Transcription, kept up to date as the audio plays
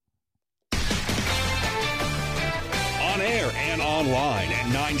and online at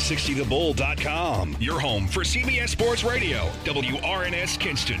 960thebull.com. Your home for CBS Sports Radio, WRNS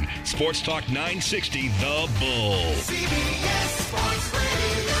Kinston, Sports Talk 960 The Bull. CBS Sports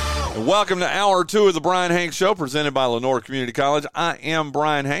Radio. Welcome to Hour 2 of the Bryan Hanks Show, presented by Lenoir Community College. I am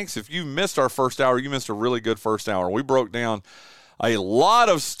Bryan Hanks. If you missed our first hour, you missed a really good first hour. We broke down a lot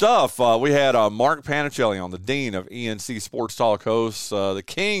of stuff. We had Mark Panichelli on, the dean of ENC Sports Talk hosts, the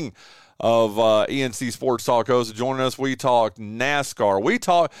king of ENC Sports Talk hosts, joining us. We talked NASCAR.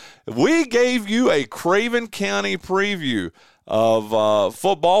 We gave you a Craven County preview of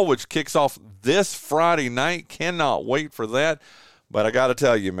football, which kicks off this Friday night. Cannot wait for that. But I got to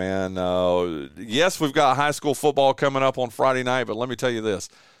tell you, man, yes, we've got high school football coming up on Friday night, but let me tell you this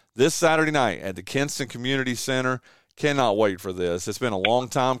Saturday night at the Kinston Community Center, cannot wait for this. It's been a long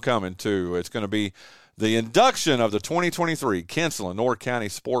time coming, too. It's going to be the induction of the 2023 Kinston-Lenoir County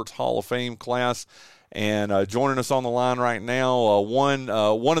Sports Hall of Fame class. And joining us on the line right now, one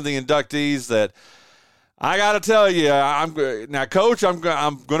of the inductees that I got to tell you, now, Coach, I'm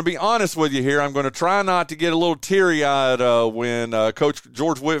going to be honest with you here. I'm going to try not to get a little teary-eyed when Coach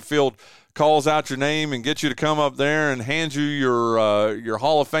George Whitfield calls out your name and gets you to come up there and hand you your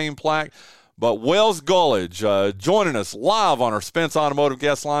Hall of Fame plaque. But Wells Gulledge joining us live on our Spence Automotive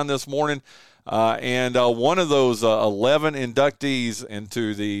guest line this morning, and one of those 11 inductees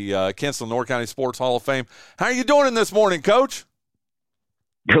into the Kinston-Lenoir County Sports Hall of Fame. How are you doing this morning, Coach?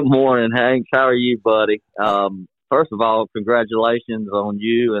 Good morning, Hanks. How are you, buddy? First of all, congratulations on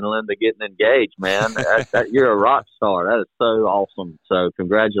you and Linda getting engaged, man. You're a rock star. That is so awesome. So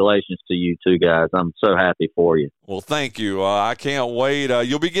congratulations to you two guys. I'm so happy for you. Well, thank you. I can't wait.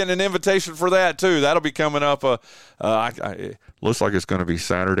 You'll be getting an invitation for that, too. That'll be coming up. It looks like it's going to be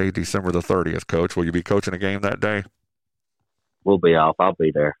Saturday, December the 30th, Coach. Will you be coaching a game that day? We'll be off. I'll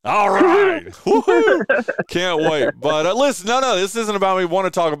be there. All right. Can't wait. But listen, no, this isn't about me. I want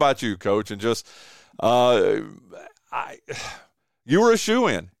to talk about you, Coach, and just you were a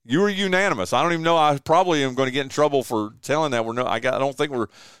shoo-in. You were unanimous. I don't even know. I probably am going to get in trouble for telling that. I don't think we're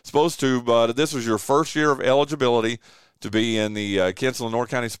supposed to, but this was your first year of eligibility to be in the Kinston-Lenoir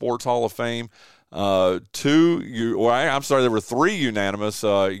County Sports Hall of Fame. There were 3 unanimous.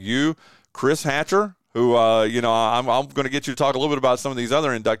 You, Chris Hatcher, who, I'm going to get you to talk a little bit about some of these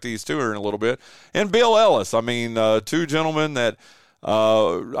other inductees, too, here in a little bit. And Bill Ellis. I mean, 2 gentlemen that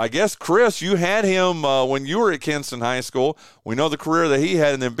I guess, Chris, you had him when you were at Kinston High School. We know the career that he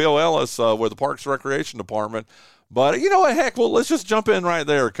had, and then Bill Ellis with the Parks Recreation Department. But, you know what, heck, well, let's just jump in right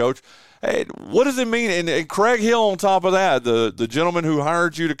there, Coach. Hey, what does it mean? And Craig Hill, on top of that, the gentleman who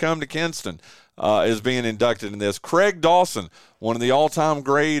hired you to come to Kinston, is being inducted in this. Craig Dawson, one of the all-time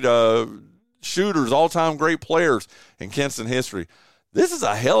great shooters, all-time great players in Kinston history. This is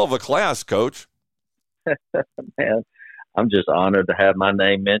a hell of a class, Coach. Man, I'm just honored to have my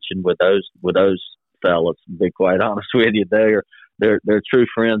name mentioned with those fellas. To be quite honest with you, they're true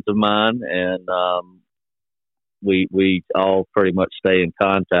friends of mine, and we all pretty much stay in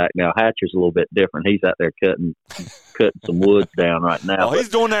contact. Now Hatcher's a little bit different. He's out there cutting some woods down right now. Well, he's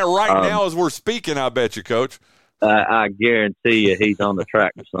doing that right now as we're speaking. I bet you, Coach. I guarantee you, he's on the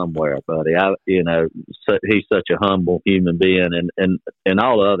tractor somewhere, buddy. He's such a humble human being, and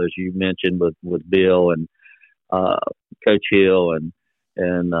all the others you mentioned with Bill and Coach Hill and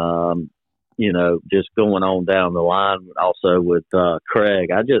just going on down the line also with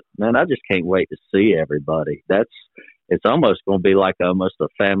Craig. I just can't wait to see everybody. It's almost going to be like almost a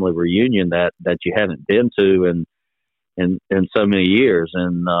family reunion that you haven't been to in so many years,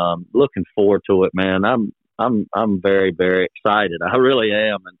 and looking forward to it, man. I'm very, very excited. I really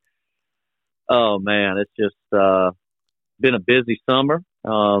am. And oh man, it's just been a busy summer.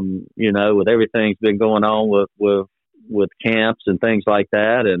 With everything's been going on with camps and things like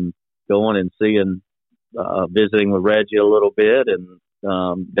that, and going and seeing, visiting with Reggie a little bit, and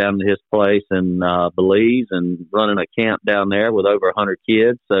down to his place in Belize, and running a camp down there with over 100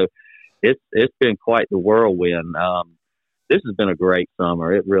 kids. So it's been quite the whirlwind. This has been a great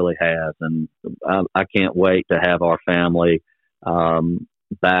summer. It really has, and I can't wait to have our family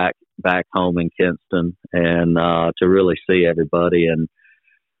back home in Kinston, and to really see everybody and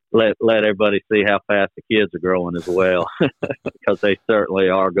let everybody see how fast the kids are growing as well, because they certainly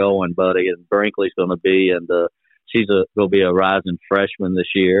are going, buddy. And Brinkley's going to be, and she's going to be a rising freshman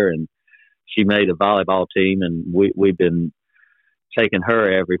this year, and she made a volleyball team, and we've been taking her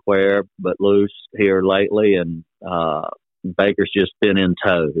everywhere but loose here lately, and Baker's just been in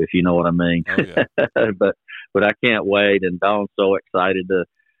tow, if you know what I mean. Oh, yeah. but I can't wait, and Dawn's so excited to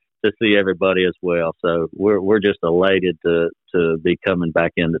see everybody as well. So we're just elated to be coming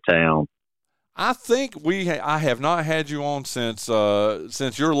back into town. I think I have not had you on since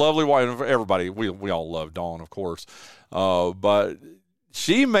your lovely wife. Everybody, we all love Dawn, of course, but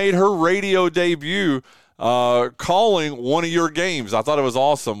she made her radio debut calling one of your games. I thought it was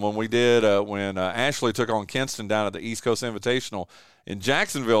awesome when we did when Ashley took on Kinston down at the East Coast Invitational in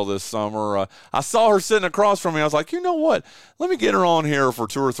Jacksonville this summer. I saw her sitting across from me. I was like, you know what? Let me get her on here for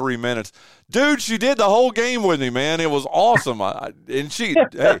 2 or 3 minutes. Dude, she did the whole game with me, man. It was awesome. And she,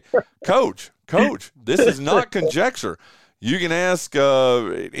 hey, coach, this is not conjecture. You can ask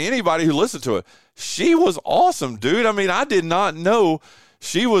anybody who listened to it. She was awesome, dude. I mean, I did not know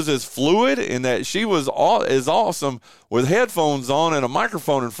she was as fluid and that she was as awesome with headphones on and a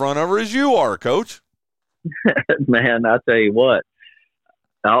microphone in front of her as you are, Coach. Man, I tell you what,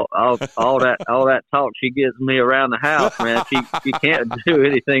 all that talk she gives me around the house, man, she can't do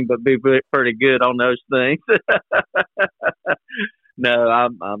anything but be pretty good on those things. No,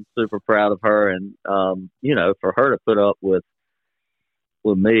 I'm super proud of her, and for her to put up with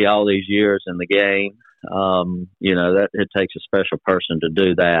me all these years in the game, that it takes a special person to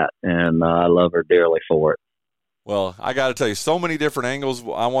do that, and I love her dearly for it. Well, I got to tell you, so many different angles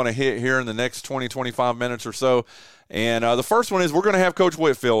I want to hit here in the next 20, 25 minutes or so. And the first one is we're going to have Coach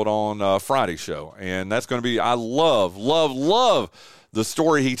Whitfield on Friday's show. And that's going to be, I love the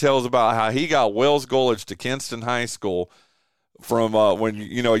story he tells about how he got Wells Gulledge to Kinston High School from when,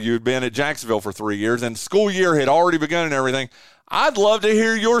 you'd been at Jacksonville for 3 years and school year had already begun and everything. I'd love to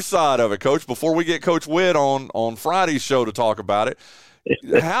hear your side of it, Coach, before we get Coach Whit on Friday's show to talk about it.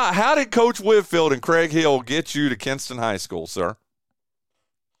 How did Coach Whitfield and Craig Hill get you to Kinston High School, sir?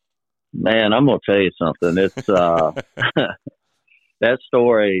 Man, I'm going to tell you something. It's that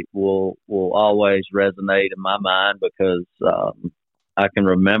story will always resonate in my mind because I can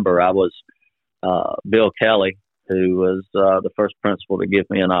remember I was Bill Kelly, who was the first principal to give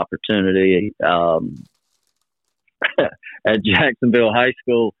me an opportunity at Jacksonville High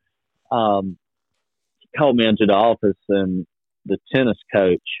School. He called me into the office, and the tennis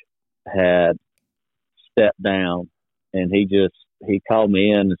coach had stepped down, and he called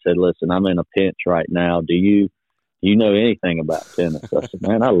me in and said, "Listen, I'm in a pinch right now. Do you know anything about tennis?" I said,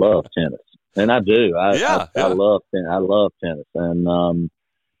 "Man, I love tennis." And I do. I love tennis. And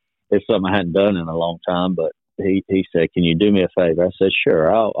it's something I hadn't done in a long time, but he said, "Can you do me a favor?" I said,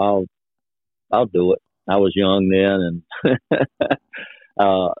 "Sure, I'll do it." I was young then, and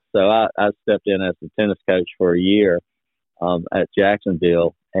so I stepped in as the tennis coach for a year at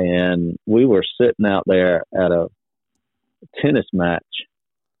Jacksonville, and we were sitting out there at a tennis match,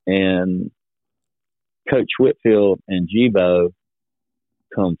 and Coach Whitfield and Jibo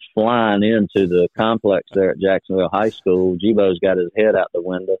come flying into the complex there at Jacksonville High School. Jibo's got his head out the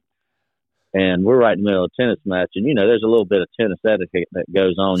window, and we're right in the middle of a tennis match. And, there's a little bit of tennis etiquette that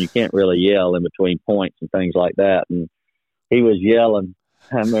goes on. You can't really yell in between points and things like that. And he was yelling.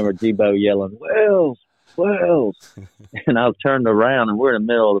 I remember Jibo yelling, "Wells, Wells." And I turned around, and we're in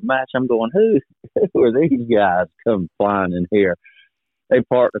the middle of the match. I'm going, who are these guys come flying in here? They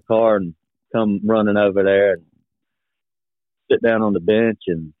park the car and come running over there and sit down on the bench.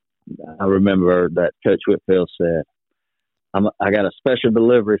 And I remember that Coach Whitfield said, I got a special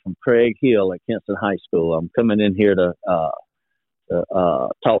delivery from Craig Hill at Kinston High School. I'm coming in here to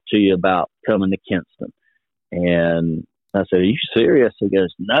talk to you about coming to Kinston. And I said, "Are you serious?" He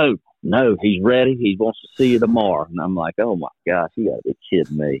goes, No, he's ready. He wants to see you tomorrow. And I'm like, oh my gosh, you got to be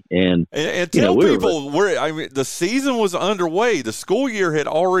kidding me. And tell people the season was underway. The school year had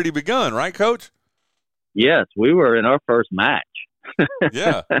already begun, right, Coach? Yes, we were in our first match.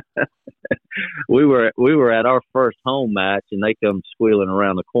 Yeah. We were at our first home match, and they come squealing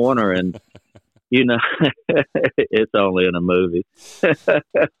around the corner, and it's only in a movie.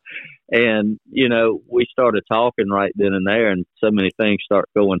 And we started talking right then and there, and so many things start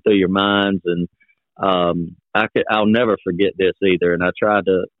going through your minds. And I'll never forget this either. And I tried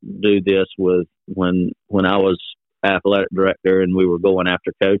to do this with when I was athletic director, and we were going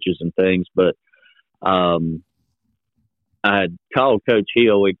after coaches and things, but I had called Coach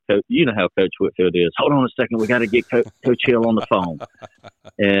Hill. You know how Coach Whitfield is. Hold on a second. We got to get Coach Hill on the phone.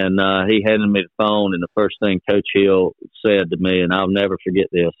 And he handed me the phone, and the first thing Coach Hill said to me, and I'll never forget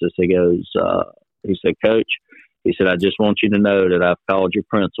this, is he said, "Coach," he said, "I just want you to know that I've called your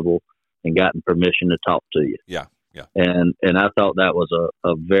principal and gotten permission to talk to you." Yeah, yeah. And I thought that was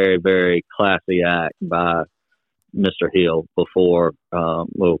a very, very classy act by Mr. Hill before,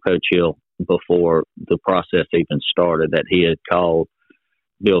 Coach Hill, before the process even started, that he had called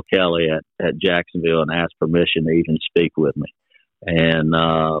Bill Kelly at Jacksonville and asked permission to even speak with me. And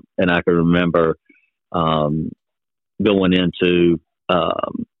I can remember going into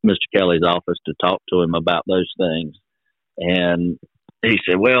Mr. Kelly's office to talk to him about those things. And he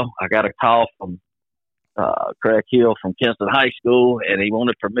said, well, I got a call from Craig Hill from Kinston High School, and he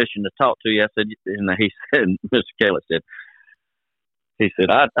wanted permission to talk to you. I said, and he said, Mr. Kelly said,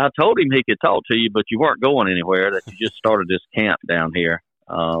 I told him he could talk to you, but you weren't going anywhere, that you just started this camp down here.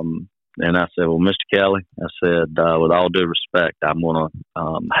 And I said, well, Mr. Kelly, I said, with all due respect, I'm going to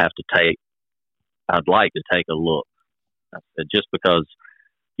I'd like to take a look. I said, just because,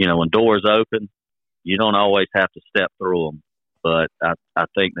 when doors open, you don't always have to step through them. But I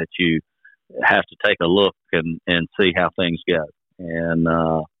think that you have to take a look and see how things go. And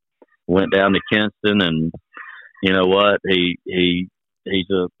went down to Kinston, and you know what? He's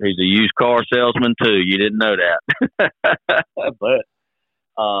a used car salesman too. You didn't know that. But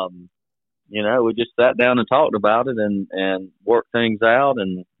we just sat down and talked about it and worked things out,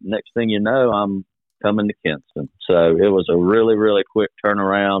 and next thing you know, I'm coming to Kinston. So it was a really, really quick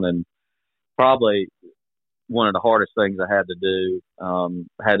turnaround, and probably one of the hardest things I had to do.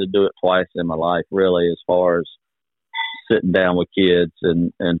 Had to do it twice in my life, really, as far as sitting down with kids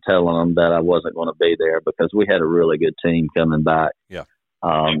and telling them that I wasn't going to be there, because we had a really good team coming back. Yeah.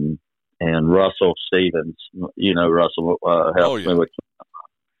 And Russell Stevens, Russell helped me with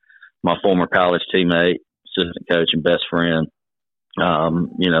my former college teammate, assistant coach, and best friend. While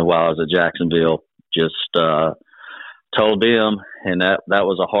I was at Jacksonville, just told them, and that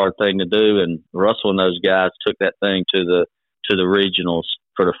was a hard thing to do. And Russell and those guys took that thing to the regionals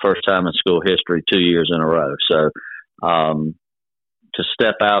for the first time in school history, 2 years in a row. So to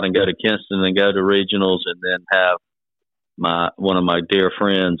step out and go to Kinston and go to regionals, and then have one of my dear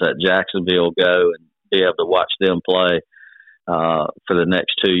friends at Jacksonville go and be able to watch them play for the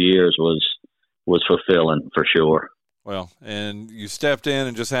next 2 years was fulfilling for sure. Well, and you stepped in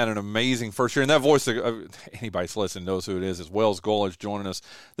and just had an amazing first year. And that voice, anybody listening knows who it is Wells Gulledge, joining us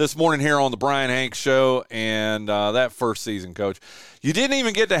this morning here on the Bryan Hanks Show. And that first season, Coach, you didn't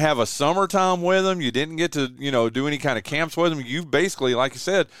even get to have a summertime with him. You didn't get to, do any kind of camps with him. You basically, like you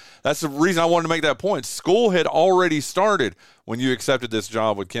said, that's the reason I wanted to make that point. School had already started when you accepted this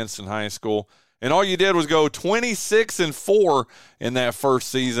job with Kinston High School. And all you did was go 26-4 in that first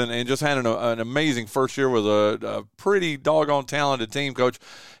season, and just had an amazing first year with a pretty doggone talented team, Coach.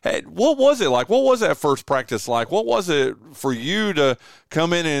 Hey, what was it like? What was that first practice like? What was it for you to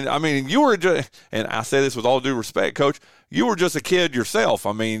come in and, you were just, and I say this with all due respect, Coach, you were just a kid yourself.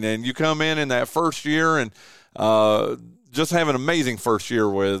 And you come in that first year and just have an amazing first year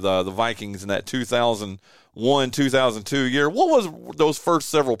with the Vikings in that 2001-2002 year. What was those first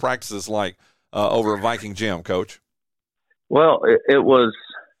several practices like over at Viking Gym, Coach? Well, it was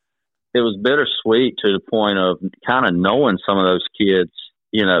bittersweet to the point of kind of knowing some of those kids,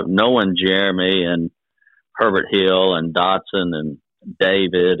 knowing Jeremy and Herbert Hill and Dotson and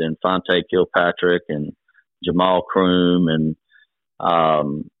David and Fonte Kilpatrick and Jamal Kroom and,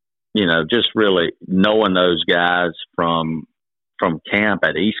 just really knowing those guys from camp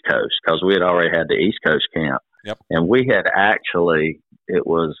at East Coast, because we had already had the East Coast camp. Yep. And we had it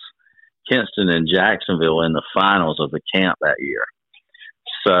was Kinston and Jacksonville in the finals of the camp that year.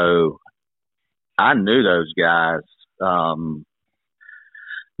 So I knew those guys,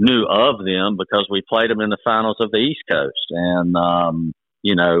 knew of them because we played them in the finals of the East Coast. And,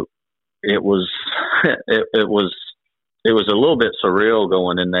 it was a little bit surreal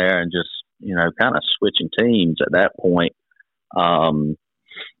going in there and just, kind of switching teams at that point. And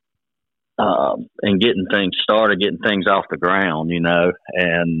getting things started, getting things off the ground,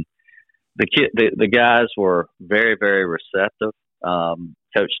 and the guys were very, very receptive.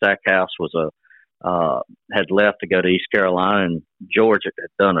 Coach Stackhouse had left to go to East Carolina, and George had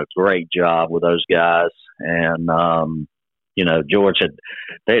done a great job with those guys. And, George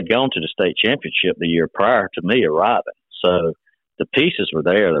they had gone to the state championship the year prior to me arriving. So the pieces were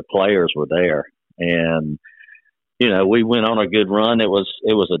there, the players were there. And, we went on a good run. It was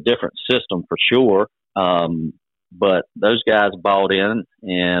a different system for sure. But those guys bought in,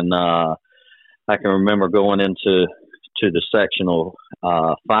 and I can remember going into the sectional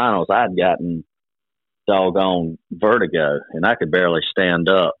finals. I'd gotten doggone vertigo, and I could barely stand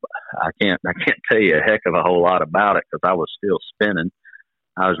up. I can't tell you a heck of a whole lot about it because I was still spinning.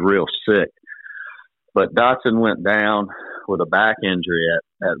 I was real sick. But Dotson went down with a back injury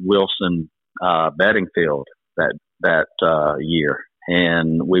at Wilson Beddingfield that year,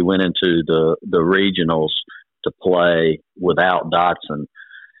 and we went into the regionals to play without Dotson.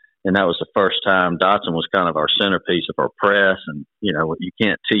 And that was the first time. Dotson was kind of our centerpiece of our press. And, you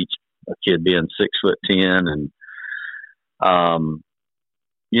can't teach a kid being 6'10". And,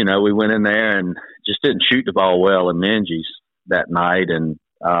 we went in there and just didn't shoot the ball well in Minges that night. And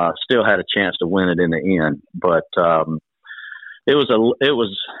still had a chance to win it in the end. But it was a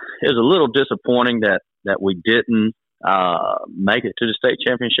little disappointing that we didn't make it to the state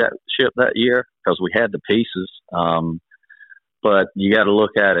championship that year because we had the pieces. But you got to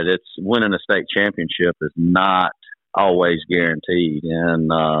look at it. It's winning a state championship is not always guaranteed,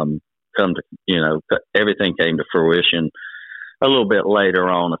 and everything came to fruition a little bit later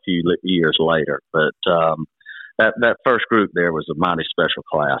on, a few years later. But that first group there was a mighty special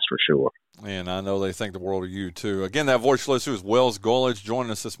class for sure. And I know they think the world of you, too. Again, that voice listener is Wells Gulledge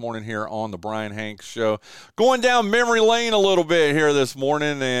joining us this morning here on the Bryan Hanks Show. Going down memory lane a little bit here this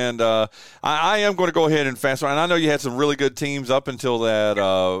morning, and I am going to go ahead and fast forward. And I know you had some really good teams up until that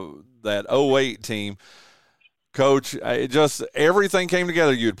 08 team. Coach, everything came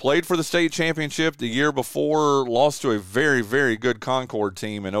together. You had played for the state championship the year before, lost to a very, very good Concord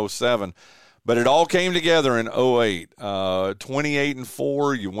team in 07. But it all came together in 08.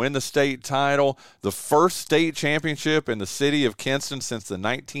 28-4, you win the state title, the first state championship in the city of Kinston since the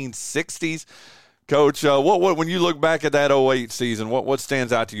 1960s. Coach, what when you look back at that 08 season, what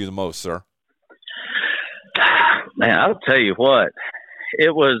stands out to you the most, sir? Man, I'll tell you what,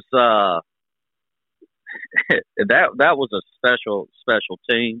 it was that was a special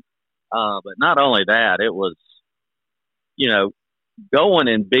team. But not only that, it was, going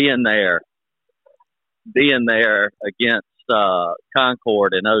and being there against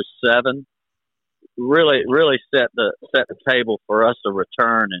Concord in 07 really set the table for us to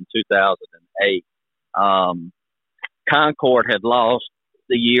return in 2008. Concord had lost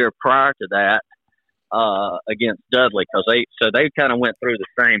the year prior to that against Dudley because they kind of went through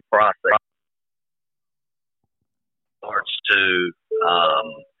the same process to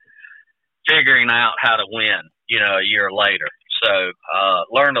figuring out how to win, a year later. So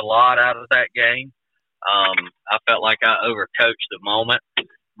learned a lot out of that game. I felt like I overcoached the moment,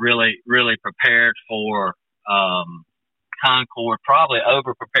 really, really prepared for Concord, probably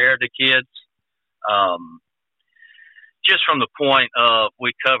over-prepared the kids. Just from the point of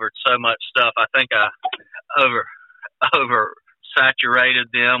we covered so much stuff, I think I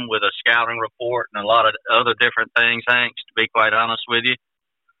over-saturated them with a scouting report and a lot of other different things, Hanks, to be quite honest with you.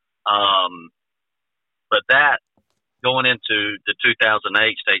 But that, going into the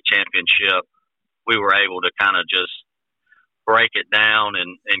 2008 state championship, we were able to kind of just break it down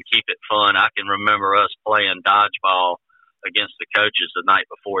and keep it fun. I can remember us playing dodgeball against the coaches the night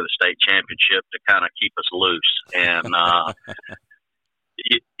before the state championship to kind of keep us loose. And,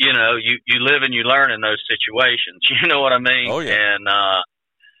 you live and you learn in those situations. You know what I mean? Oh, yeah. And I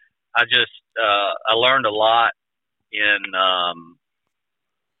learned a lot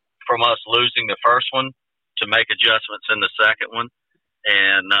from us losing the first one to make adjustments in the second one.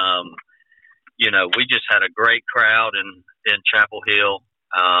 And, we just had a great crowd in Chapel Hill.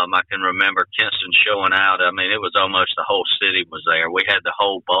 I can remember Kinston showing out. I mean, it was almost the whole city was there. We had the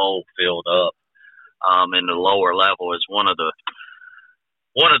whole bowl filled up in the lower level as one of the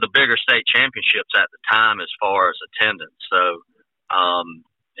bigger state championships at the time as far as attendance. So,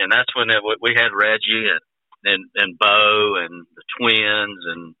 and that's when we had Reggie and Bo and the twins,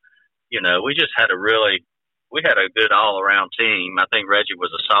 and we just had we had a good all-around team. I think Reggie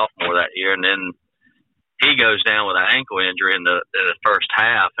was a sophomore that year, and then he goes down with an ankle injury in the first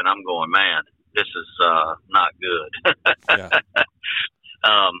half, and I'm going, man, this is not good. Yeah.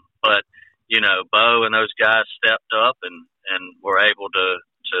 But Bo and those guys stepped up and were able to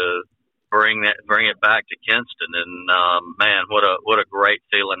bring it back to Kinston, and man, what a great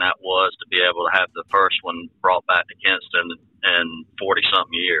feeling that was to be able to have the first one brought back to Kinston in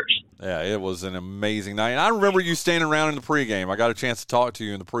 40-something years. Yeah, it was an amazing night. And I remember you standing around in the pregame. I got a chance to talk to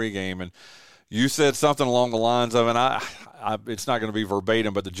you in the pregame, and you said something along the lines of, and it's not going to be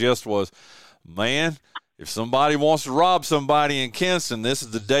verbatim, but the gist was, man, if somebody wants to rob somebody in Kinston, this is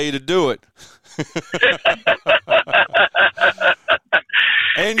the day to do it.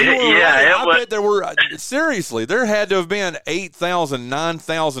 And you were right. I bet there were, seriously, there had to have been 8,000,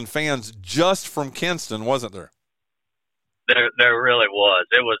 9,000 fans just from Kinston, wasn't there? There really was.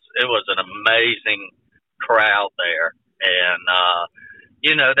 It was an amazing crowd there. And,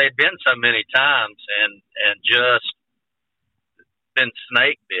 they'd been so many times and just been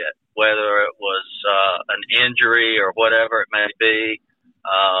snake bit, whether it was an injury or whatever it may be,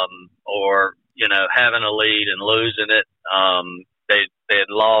 or, having a lead and losing it. They had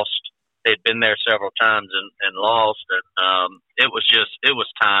lost. They'd been there several times and lost. And it was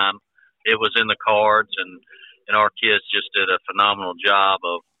time. It was in the cards, and our kids just did a phenomenal job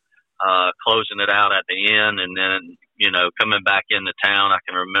of closing it out at the end, and then coming back into town. I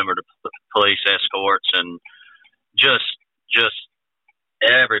can remember the police escorts and just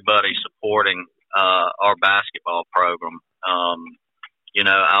everybody supporting our basketball program. I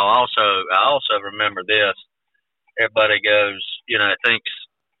also remember this. Everybody goes, thinks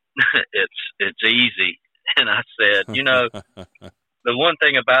it's easy, and I said, the one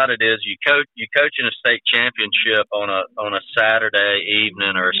thing about it is you coach in a state championship on a Saturday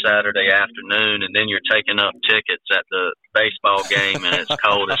evening or a Saturday afternoon, and then you're taking up tickets at the baseball game, and it's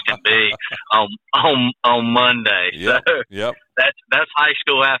cold as can be on Monday. Yep. So Yep. that's high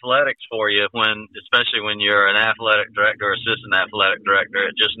school athletics for you. Especially when you're an athletic director or assistant athletic director,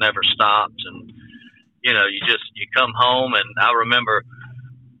 it just never stops, and you come home, and I remember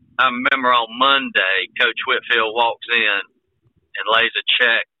on Monday, Coach Whitfield walks in and lays a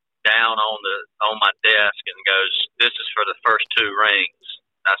check down on my desk and goes, "This is for the first 2 rings."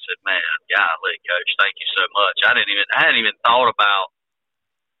 I said, "Man, golly, Coach, thank you so much." I hadn't even thought about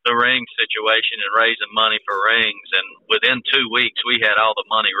the ring situation and raising money for rings, and within 2 weeks we had all the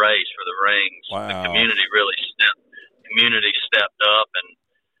money raised for the rings. Wow. The community really stepped up, and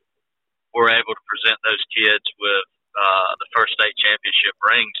we're able to present those kids with the first state championship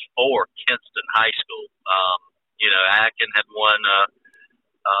rings for Kinston High School. Atkin had won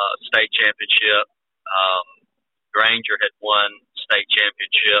state championship. Granger had won state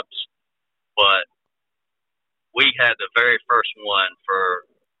championships, but we had the very first one for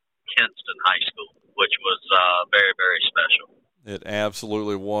Kinston High School, which was very, very special. It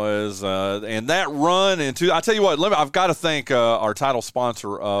absolutely was. And that run into, I tell you what, I've got to thank our title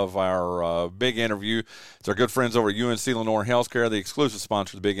sponsor of our big interview. It's our good friends over at UNC-Lenoir Healthcare, the exclusive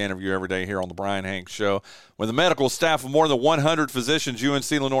sponsor of the big interview every day here on the Bryan Hanks Show. With a medical staff of more than 100 physicians,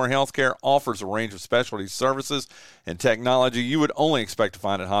 UNC-Lenoir Healthcare offers a range of specialty services and technology you would only expect to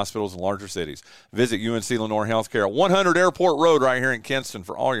find at hospitals in larger cities. Visit UNC-Lenoir Healthcare at 100 Airport Road right here in Kinston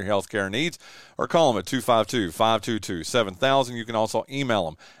for all your healthcare needs, or call them at 252-522-7000. You can also email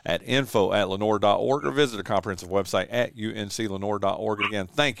them at info@lenoir.org or visit a comprehensive website at unclenoir.org. And again,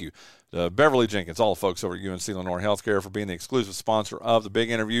 thank you to Beverly Jenkins, all the folks over at UNC-Lenoir Healthcare for being the exclusive sponsor of the big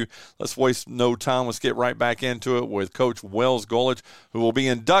interview. Let's waste no time. Let's get right back into it with Coach Wells Gulledge, who will be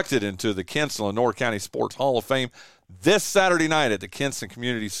inducted into the Kinston-Lenoir County Sports Hall of Fame this Saturday night at the Kinston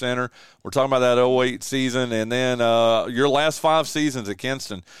Community Center. We're talking about that 08 season and then your last 5 seasons at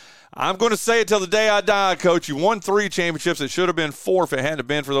Kinston. I'm going to say it till the day I die, Coach. You won 3 championships. It should have been 4 if it hadn't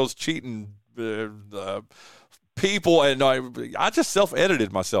been for those cheating people. And I just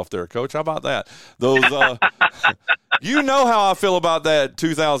self-edited myself there, Coach. How about that? Those, you know how I feel about that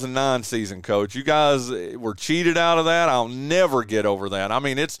 2009 season, Coach. You guys were cheated out of that. I'll never get over that. I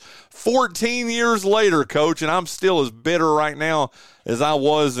mean, it's 14 years later, Coach, and I'm still as bitter right now as I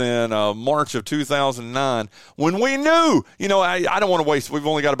was in March of 2009 when we knew, I don't want to waste, we've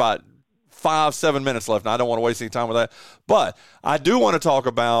only got about 5-7 minutes left, and I don't want to waste any time with that. But I do want to talk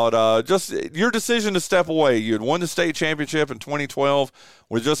about just your decision to step away. You had won the state championship in 2012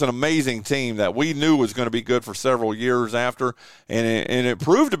 with just an amazing team that we knew was going to be good for several years after, and it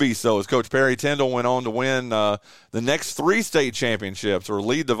proved to be so as Coach Perry Tyndall went on to win the next 3 state championships, or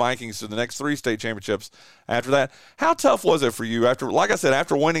lead the Vikings to the next 3 state championships after that. How tough was it for you after, like I said,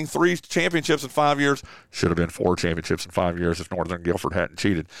 after winning 3 championships in 5 years? Should have been 4 championships in 5 years if Northern Guilford hadn't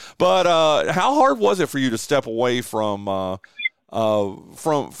cheated. But how hard was it for you to step away from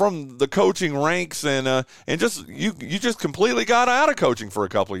the coaching ranks and just you just completely got out of coaching for a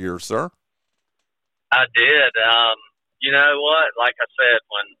couple of years, sir? I did. You know what? Like I said,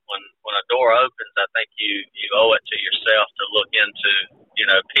 when a door opens, I think you owe it to yourself to look into,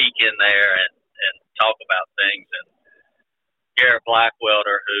 peek in there and talk about things. And Garrett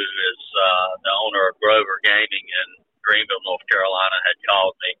Blackwelder, who is the owner of Grover Gaming in Greenville, North Carolina, had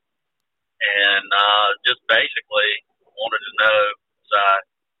called me and just basically wanted to know, was I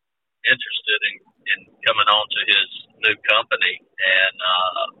interested in coming on to his new company and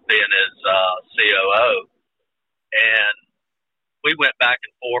being his COO. And we went back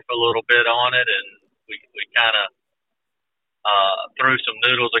and forth a little bit on it, and we kind of threw some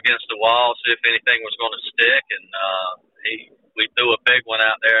noodles against the wall, see if anything was going to stick. And we threw a big one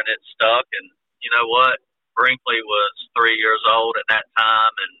out there, and it stuck. And you know what? Brinkley was 3 years old at that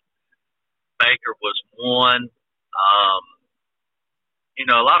time, and Baker was 1.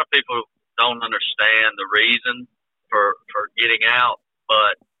 A lot of people don't understand the reason for getting out,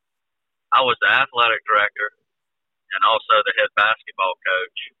 but I was the athletic director and also the head basketball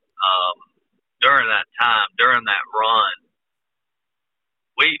coach. During that time, during that run,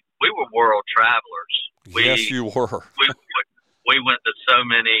 we were world travelers. Yes, you were. We went to so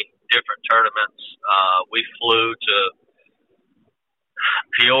many different tournaments. We flew to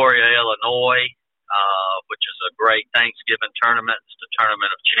Peoria, Illinois. which is a great Thanksgiving tournament. It's the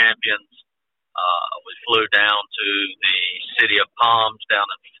Tournament of Champions. We flew down to the city of Palms down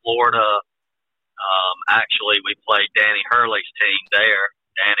in Florida. Actually, we played Danny Hurley's team there.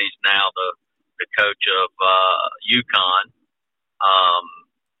 Danny's now the coach of UConn.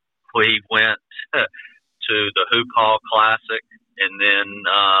 We went to the Hoop Hall Classic, and then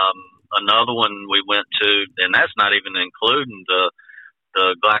another one we went to, and that's not even including the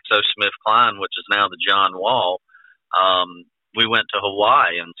GlaxoSmithKline, which is now the John Wall. We went to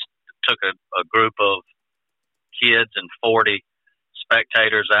Hawaii and took a group of kids and 40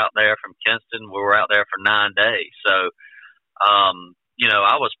 spectators out there from Kinston. We were out there for 9 days. So, I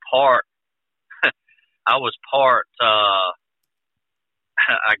was part,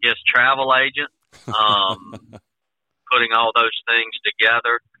 I guess, travel agent, putting all those things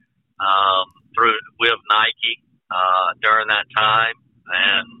together, with Nike, during that time.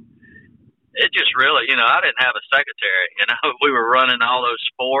 And it just really, I didn't have a secretary, we were running all those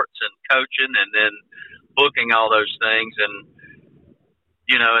sports and coaching and then booking all those things. And,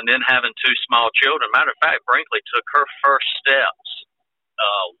 and then having 2 small children. Matter of fact, Brinkley took her first steps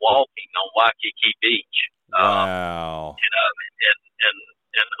walking on Waikiki Beach. Wow.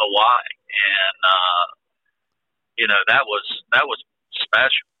 In Hawaii, and that was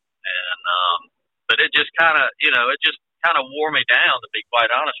special. And but it just kind of wore me down, to be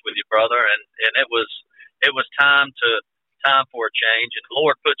quite honest with you, brother. And it was time for a change. And the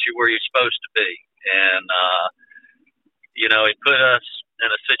Lord puts you where you're supposed to be. And He put us in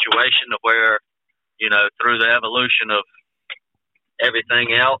a situation where, through the evolution of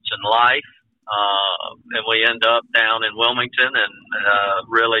everything else in life, and we end up down in Wilmington and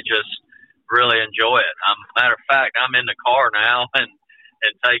really enjoy it. Matter of fact, I'm in the car now and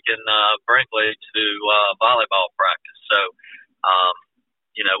taking Brinkley to volleyball practice. So,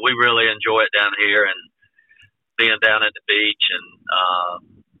 we really enjoy it down here and being down at the beach and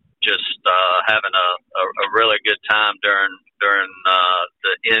just having a really good time during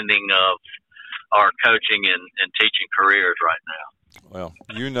the ending of our coaching and teaching careers right now. Well,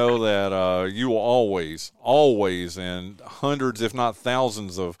 that you will always, and hundreds, if not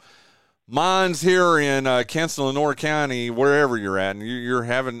thousands, of minds here in Kinston-Lenoir County, wherever you're at, and you're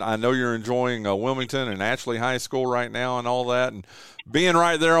having. I know you're enjoying Wilmington and Ashley High School right now, and all that, and being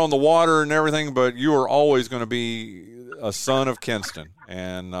right there on the water and everything. But you are always going to be a son of Kinston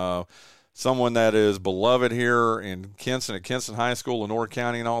and someone that is beloved here in Kinston at Kinston High School, Lenoir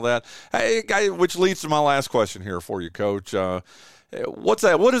County, and all that. Hey, which leads to my last question here for you, Coach. What's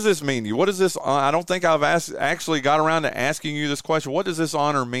that? What does this mean to you? What is this? I don't think I've actually got around to asking you this question. What does this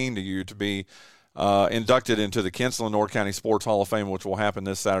honor mean to you to be inducted into the Kinston-Lenoir County Sports Hall of Fame, which will happen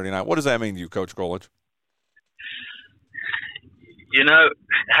this Saturday night? What does that mean to you, Coach Gulledge?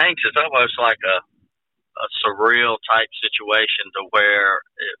 Hanks, it's almost like a surreal type situation to where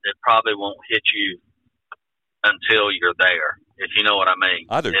it probably won't hit you until you're there, if you know what I mean.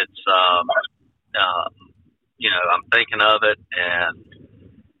 I do. It's, I'm thinking of it, and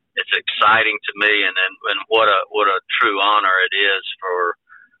it's exciting to me, and what a true honor it is for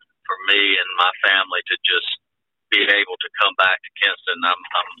me and my family to just be able to come back to Kinston.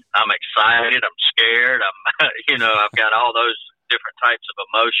 I'm excited. I'm scared. I've got all those different types of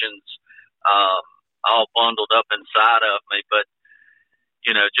emotions, all bundled up inside of me, but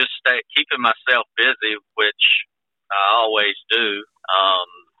just keeping myself busy, which I always do.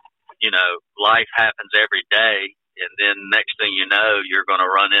 Life happens every day, and then next thing you know, you're going to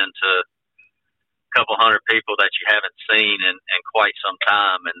run into a couple hundred people that you haven't seen in quite some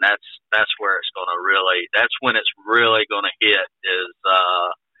time, and that's where it's going to that's when it's really going to hit, is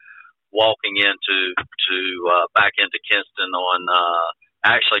walking back into Kinston on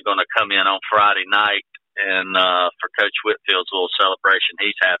actually going to come in on Friday night and for Coach Whitfield's little celebration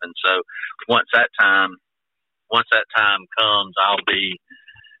he's having. So once that time comes, I'll be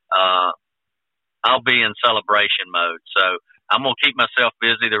in celebration mode. So I'm going to keep myself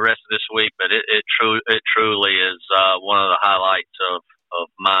busy the rest of this week, but it truly is one of the highlights of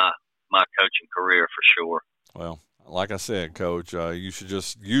my coaching career for sure. Well, like I said, Coach, you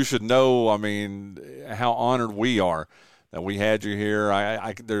should know, how honored we are that we had you here.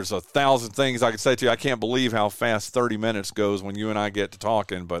 There's 1,000 things I could say to you. I can't believe how fast 30 minutes goes when you and I get to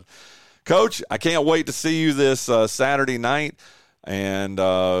talking. But, Coach, I can't wait to see you this Saturday night and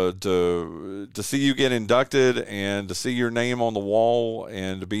to see you get inducted and to see your name on the wall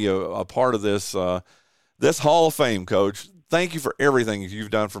and to be a part of this this Hall of Fame, Coach. Thank you for everything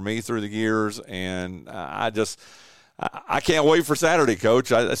you've done for me through the years, and I can't wait for Saturday, Coach.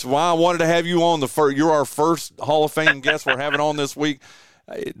 That's why I wanted to have you on you're our first Hall of Fame guest we're having on this week.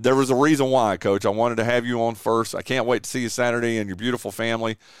 there was a reason why, Coach. I wanted to have you on first. I can't wait to see you Saturday and your beautiful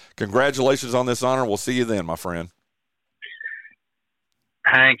family. Congratulations on this honor. We'll see you then, my friend.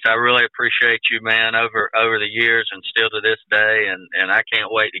 Hanks, I really appreciate you, man, over the years and still to this day. And I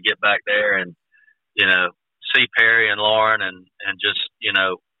can't wait to get back there and, see Perry and Lauren and just,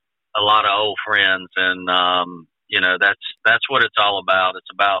 a lot of old friends. And, that's what it's all about. It's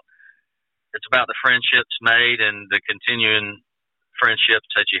about the friendships made and the continuing friendships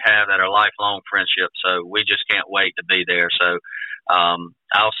that you have that are lifelong friendships. So we just can't wait to be there. So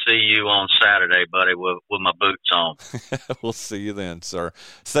I'll see you on Saturday, buddy, with my boots on. We'll see you then, sir.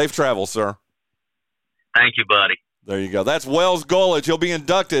 Safe travel, sir. Thank you, buddy. There you go. That's Wells Gulledge. He'll be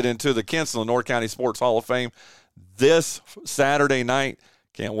inducted into the Kinston-Lenoir County Sports Hall of Fame this Saturday night.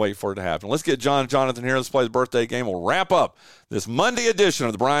 Can't wait for it to happen. Let's get Jonathan here. Let's play the birthday game. We'll wrap up this Monday edition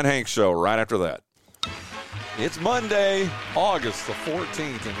of the Bryan Hanks Show right after that. It's Monday, August the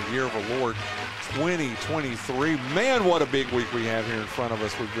 14th in the year of our Lord 2023. Man, what a big week we have here in front of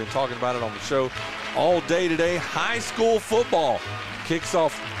us. We've been talking about it on the show all day today. High school football kicks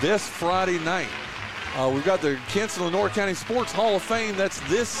off this Friday night. We've got the Kinston-Lenoir County Sports Hall of Fame. That's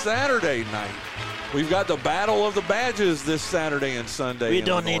this Saturday night. We've got the Battle of the Badges this Saturday and Sunday. We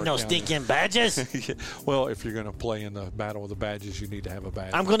don't need no stinking badges. Well, if you're going to play in the Battle of the Badges, you need to have a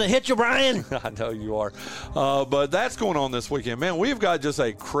badge. I'm going to hit you, Bryan. I know you are. But that's going on this weekend. Man, we've got just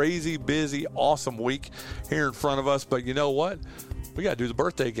a crazy, busy, awesome week here in front of us. But you know what? We got to do the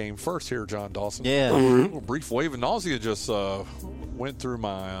birthday game first here, John Dawson. Yeah. A little brief wave of nausea just went through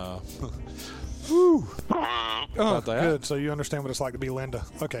my whew. Oh, good. So you understand what it's like to be Linda.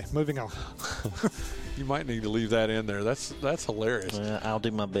 Okay, moving on. You might need to leave that in there. That's hilarious. I'll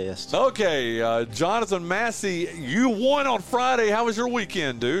do my best. Okay, Jonathan Massey, you won on Friday. How was your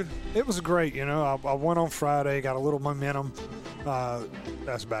weekend, dude? It was great. I won on Friday, got a little momentum.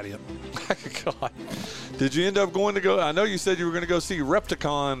 That's about it. God. Did you end up going to go? I know you said you were going to go see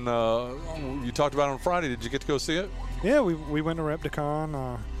Repticon. You talked about it on Friday. Did you get to go see it? Yeah, we went to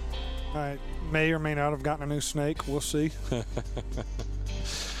Repticon. I may or may not have gotten a new snake. We'll see.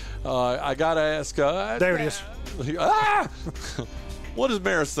 I got to ask. There it is. What does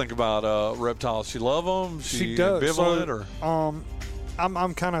Maris think about reptiles? She love them? She does. Ambivalent? So,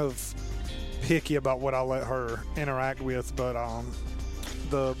 I'm kind of picky about what I let her interact with, but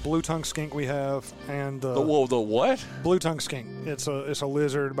the blue tongue skink we have and the what? Blue tongue skink. It's a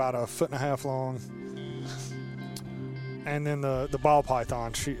lizard about 1.5 feet long. And then the ball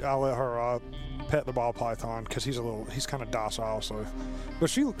python, I let her pet the ball python because he's kind of docile. So, but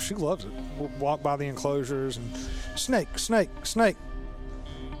she loves it. We'll walk by the enclosures and snake.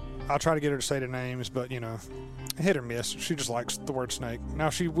 I'll try to get her to say the names, but hit or miss. She just likes the word snake. Now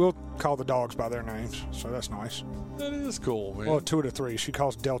she will call the dogs by their names, so that's nice. That is cool, man. Well, 2 out of 3. She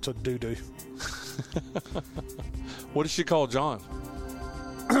calls Delta Doo-Doo. What does she call John?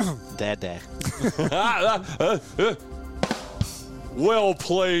 Dad. Well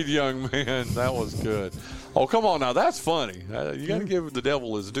played, young man. That was good. Oh, come on now. That's funny. You got to give the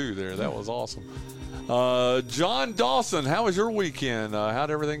devil his due there. That was awesome. John Dawson, how was your weekend? How'd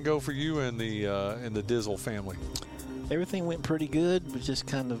everything go for you and the Dizzle family? Everything went pretty good. We just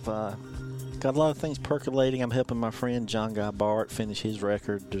kind of got a lot of things percolating. I'm helping my friend John Guy Bart finish his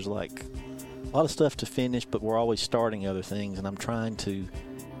record. There's like a lot of stuff to finish, but we're always starting other things, and I'm trying to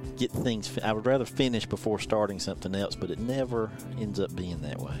get things. I would rather finish before starting something else, but it never ends up being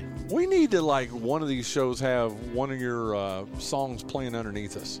that way. We need to, like, one of these shows have one of your songs playing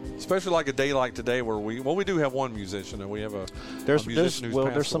underneath us, especially like a day like today where we do have one musician and we have a musician who's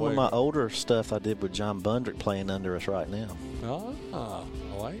passed some away. of my older stuff I did with John Bundrick playing under us right now. I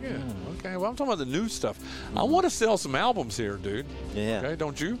like it. Okay, well, I'm talking about the new stuff. I want to sell some albums here, dude. Yeah. Okay,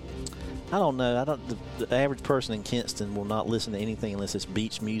 don't you? I don't know. The average person in Kinston will not listen to anything unless it's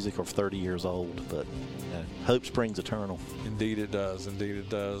beach music or 30 years old. But hope springs eternal. Indeed it does.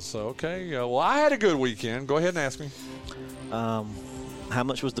 So, okay. Well, I had a good weekend. Go ahead and ask me. How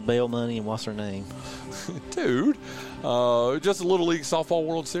much was the bail money and what's her name? Dude, just a Little League Softball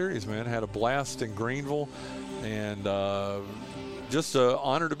World Series, man. Had a blast in Greenville. And just an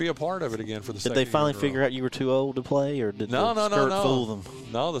honor to be a part of it again for the second year. Did they finally figure out you were too old to play, or did the skirt fool them?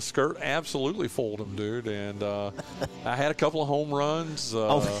 No, the skirt absolutely fooled them, dude. And I had a couple of home runs.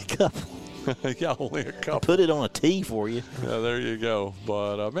 Only a couple. Yeah, only a couple. Put it on a tee for you. Yeah, there you go.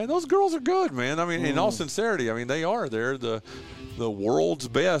 But, man, those girls are good, man. I mean, in all sincerity, I mean, they are. They're the world's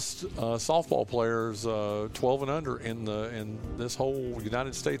best softball players, 12 and under, in this whole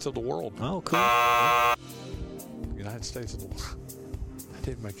United States of the world. Oh, cool. United States of the world.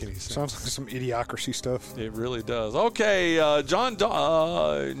 Didn't make any sense. Sounds like some idiocracy stuff. It really does. Okay, John.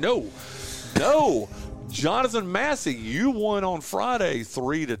 No. Jonathan Massey, you won on Friday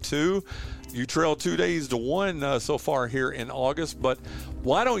 3-2. You trailed 2 days to 1 so far here in August. But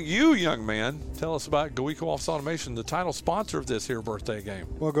why don't you, young man, tell us about GoEco Office Automation, the title sponsor of this here birthday game?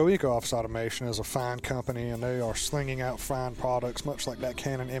 Well, GoEco Office Automation is a fine company, and they are slinging out fine products, much like that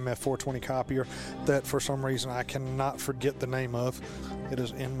Canon MF420 copier that for some reason I cannot forget the name of. It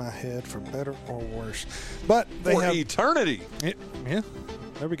is in my head for better or worse. But they For have eternity. Yeah,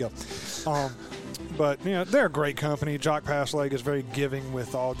 there we go. But they're a great company. Jock Passleg is very giving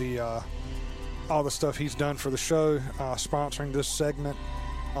with all the stuff he's done for the show, sponsoring this segment,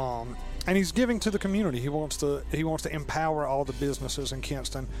 and he's giving to the community. He wants to empower all the businesses in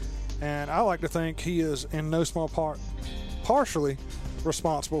Kinston, and I like to think he is in no small part partially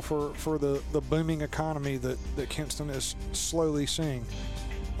responsible for the booming economy that Kinston is slowly seeing.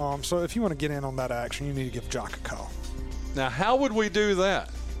 So if you want to get in on that action, you need to give Jock a call. Now, how would we do that?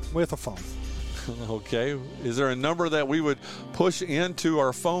 With a phone. Okay. Is there a number that we would push into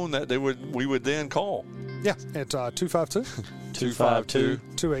our phone that we would then call? Yeah, it's 252 252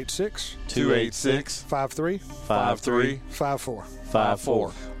 286 286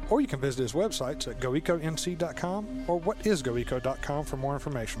 5354. Or you can visit his websites at goeconc.com or whatisgoeco.com for more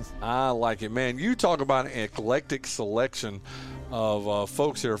information. I like it, man. You talk about an eclectic selection of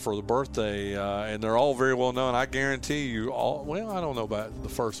folks here for the birthday, and they're all very well known. I guarantee you all. Well, I don't know about the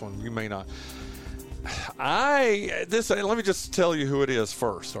first one. You may not. Let me just tell you who it is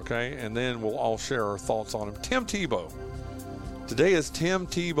first, okay? And then we'll all share our thoughts on him. Tim Tebow. Today is Tim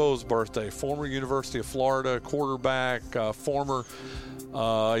Tebow's birthday. Former University of Florida quarterback, he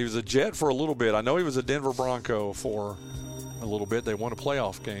was a Jet for a little bit. I know he was a Denver Bronco for a little bit. They won a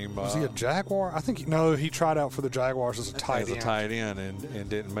playoff game. Was he a Jaguar? I think he tried out for the Jaguars as a tight end and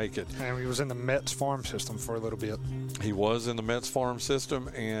didn't make it. And he was in the Mets farm system for a little bit. He was in the Mets farm system,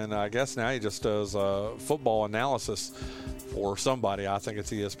 and I guess now he just does football analysis for somebody. I think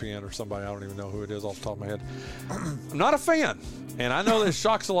it's ESPN or somebody. I don't even know who it is off the top of my head. I'm not a fan, and I know that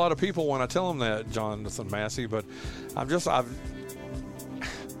shocks a lot of people when I tell them that, Jonathan Massey, but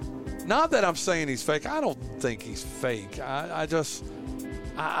not that I'm saying he's fake. I don't think he's fake. I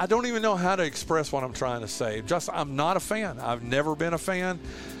don't even know how to express what I'm trying to say. I'm not a fan. I've never been a fan.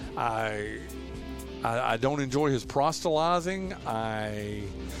 I don't enjoy his proselytizing.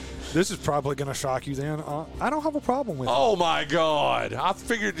 This is probably going to shock you then. I don't have a problem with it. Oh, my God. I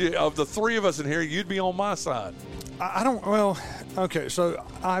figured of the three of us in here, you'd be on my side. I don't – well, okay, so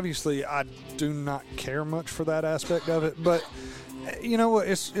obviously I do not care much for that aspect of it, but – you know what?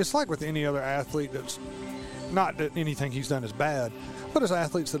 It's like with any other athlete that's not that anything he's done is bad, but as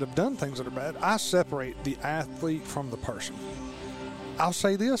athletes that have done things that are bad, I separate the athlete from the person. I'll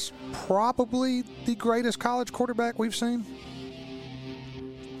say this, probably the greatest college quarterback we've seen.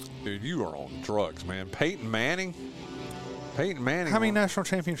 Dude, you are on drugs, man. Peyton Manning. How many national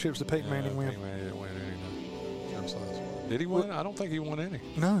championships did Peyton Manning win? Peyton Manning didn't win any. Did he win? I don't think he won any.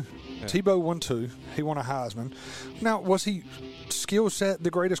 No. Yeah. Tebow won 2. He won a Heisman. Now, was he skill set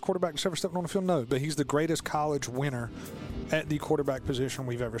the greatest quarterback that's ever stepped on the field? No, but he's the greatest college winner at the quarterback position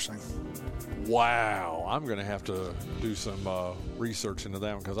we've ever seen. Wow. I'm going to have to do some research into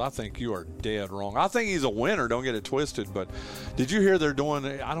that one because I think you are dead wrong. I think he's a winner. Don't get it twisted. But did you hear they're doing,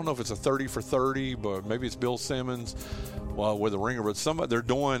 I don't know if it's a 30 for 30, but maybe it's Bill Simmons with a ringer. But they're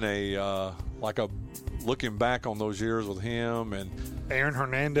doing a looking back on those years with him and Aaron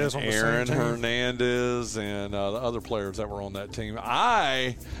Hernandez on the same team. Hernandez and the other players that were on that team.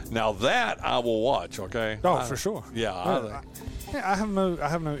 Now that I will watch. Okay. Oh, for sure. Yeah. I have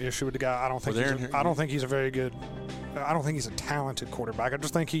no issue with the guy. I don't think he's a very good. I don't think he's a talented quarterback. I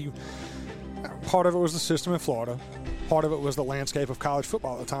just think part of it was the system in Florida. Part of it was the landscape of college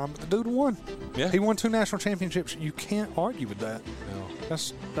football at the time. But the dude won. Yeah. He won 2 national championships. You can't argue with that. No.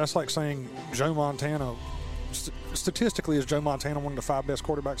 That's like saying Joe Montana. Statistically, is Joe Montana one of the 5 best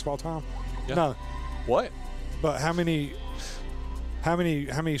quarterbacks of all time? Yeah. No. What? But how many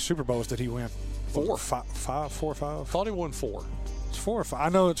Super Bowls did he win? 4. 4 or 5? I thought he won 4. It's 4 or 5. I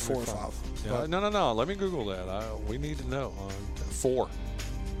know it's 4 or 5. Yeah. No. Let me Google that. We need to know. 4.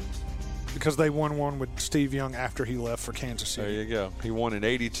 Because they won one with Steve Young after he left for Kansas City. There you go. He won in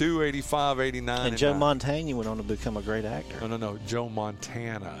 82, 85, 89. And Joe Montana went on to become a great actor. No. Joe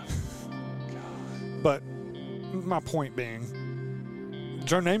Montana. But my point being,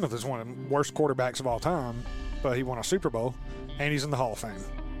 Joe Namath is one of the worst quarterbacks of all time, but he won a Super Bowl, and he's in the Hall of Fame.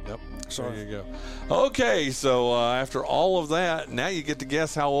 Yep. So there you go. Okay, so after all of that, now you get to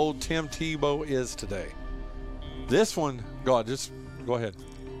guess how old Tim Tebow is today. This one, God, just Go ahead.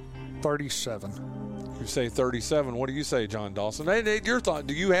 37. You say 37. What do you say, John Dawson? Hey, your thought?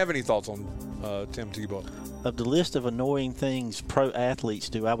 Do you have any thoughts on Tim Tebow? Of the list of annoying things pro athletes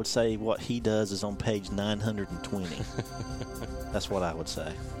do, I would say what he does is on page 920. That's what I would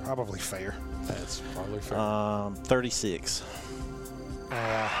say. Probably fair. That's probably fair. 36.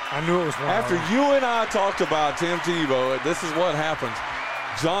 I knew it was one. After you and I talked about Tim Tebow, this is what happens.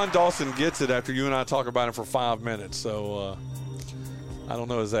 John Dawson gets it after you and I talk about him for 5 minutes. So I don't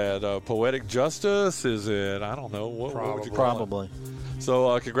know. Is that poetic justice? Is it? I don't know. What would you call Probably. it?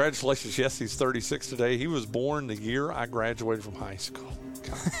 So congratulations. Yes, he's 36 today. He was born the year I graduated from high school.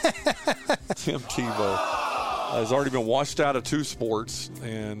 Tim Tebow has already been washed out of 2 sports,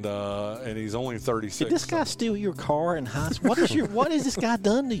 and he's only 36. Did this guy steal your car in high school? What has this guy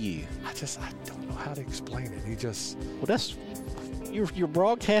done to you? I don't know how to explain it. He just. Well, that's. You're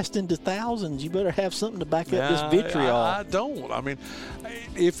broadcasting to thousands. You better have something to back up this vitriol. I don't. I mean,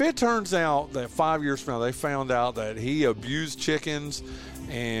 if it turns out that 5 years from now they found out that he abused chickens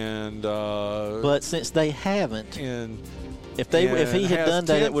and but since they haven't, if he had done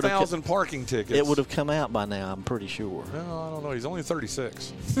that, it would have 10,000 parking tickets. It would have come out by now. I'm pretty sure. No, I don't know. He's only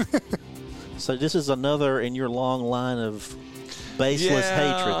 36. So this is another in your long line of baseless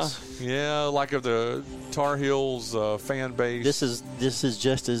hatreds. Yeah, like of the Tar Heels fan base. This is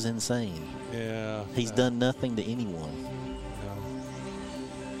just as insane. Yeah. He's done nothing to anyone.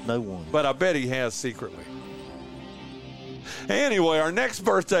 No one. But I bet he has secretly. Anyway, our next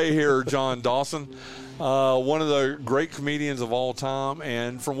birthday here, John Dawson, one of the great comedians of all time.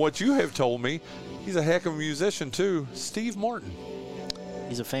 And from what you have told me, he's a heck of a musician, too. Steve Martin.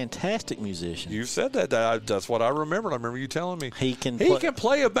 He's a fantastic musician. You said that. That's what I remembered. I remember you telling me. He can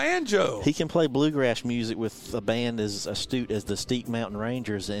play a banjo. He can play bluegrass music with a band as astute as the Steep Mountain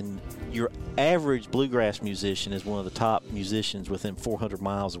Rangers, and your average bluegrass musician is one of the top musicians within 400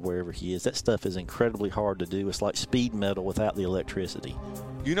 miles of wherever he is. That stuff is incredibly hard to do. It's like speed metal without the electricity.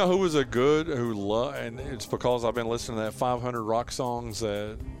 You know who was and it's because I've been listening to that 500 rock songs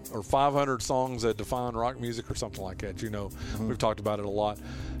or 500 songs that define rock music or something like that. You know, we've talked about it a lot.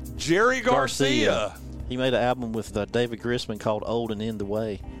 Jerry Garcia. He made an album with David Grisman called Old and In the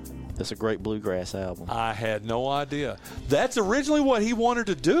Way. That's a great bluegrass album. I had no idea. That's originally what he wanted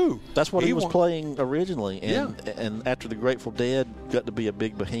to do. That's what he was playing originally. And after the Grateful Dead got to be a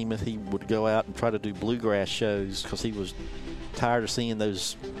big behemoth, he would go out and try to do bluegrass shows because he was tired of seeing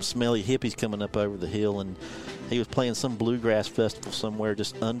those smelly hippies coming up over the hill. And he was playing some bluegrass festival somewhere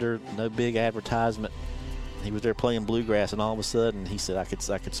just under no big advertisement. He was there playing bluegrass, and all of a sudden he said, I could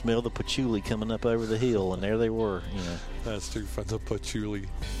smell the patchouli coming up over the hill, and there they were. You know, that's too fun. The patchouli.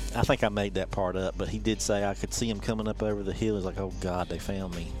 I think I made that part up, but he did say I could see him coming up over the hill. He's like, oh God, they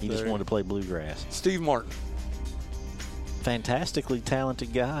found me. He just wanted to play bluegrass. Steve Martin. Fantastically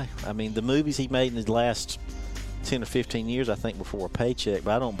talented guy. I mean, the movies he made in his last 10 or 15 years, I think, before a paycheck,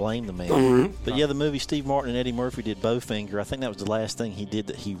 but I don't blame the man. But yeah, the movie Steve Martin and Eddie Murphy did Bowfinger. I think that was the last thing he did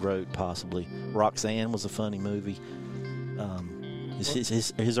that he wrote, possibly. Roxanne was a funny movie.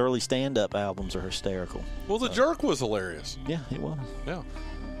 His early stand-up albums are hysterical. Well, The Jerk was hilarious. Yeah, it was. Yeah.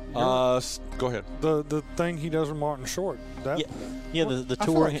 Go ahead. The thing he does with Martin Short. The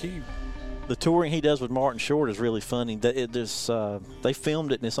touring. The touring he does with Martin Short is really funny. They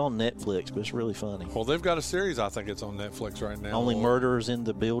filmed it, and it's on Netflix, but it's really funny. Well, they've got a series. I think it's on Netflix right now. Only Murderers in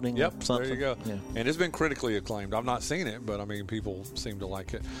the Building. Yep, something. There you go. Yeah. And it's been critically acclaimed. I've not seen it, but, I mean, people seem to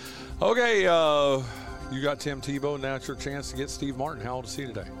like it. Okay, you got Tim Tebow. Now it's your chance to get Steve Martin. How old is he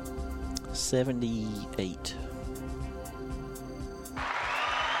today? 78.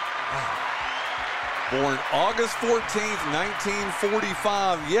 Born August 14th,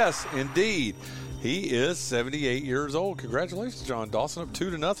 1945. Yes, indeed. He is 78 years old. Congratulations, John Dawson. Up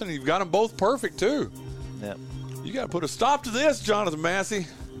 2-0. You've got them both perfect, too. Yep. You got to put a stop to this, Jonathan Massey.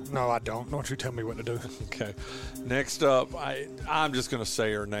 No, I don't. Don't you tell me what to do. Okay. Next up, I'm just going to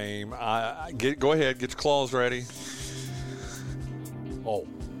say her name. Go ahead. Get your claws ready. Oh,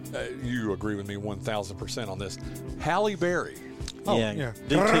 you agree with me 1,000% on this. Halle Berry. Oh, yeah.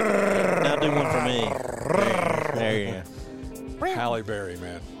 Now do one for me. There you go. Halle Berry,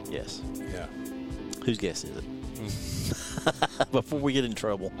 man. Yes. Yeah. Whose guess is it? Before we get in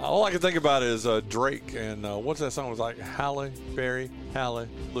trouble. All I can think about is Drake. And what's that song? It was like Halle Berry,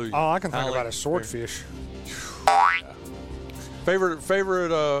 Hallelujah. Oh, I can think about a swordfish. Yeah. Favorite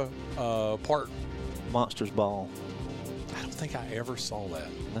part? Monsters Ball. I don't think I ever saw that.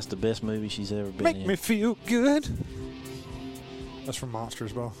 That's the best movie she's ever been in. in. Make me feel good. That's from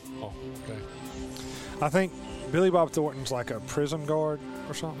Monsters Ball. Oh, okay. I think Billy Bob Thornton's like a prison guard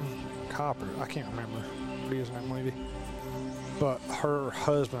or something. Copper. I can't remember what he is in that movie. but her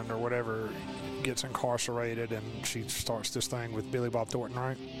husband or whatever gets incarcerated, and she starts this thing with Billy Bob Thornton,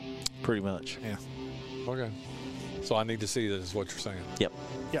 right? Pretty much. Yeah. Okay. So I need to see this is what you're saying. Yep.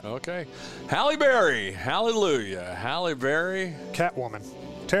 Okay. Halle Berry. Hallelujah. Halle Berry. Catwoman.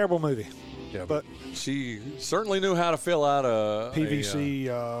 Terrible movie. Yeah, but she certainly knew how to fill out a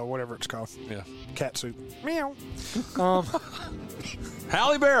PVC, whatever it's called. Yeah. Cat suit. Meow.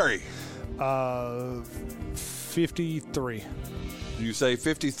 Halle Berry. 53. You say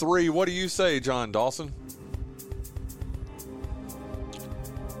 53. What do you say, John Dawson?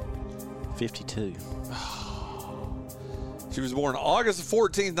 52. She was born August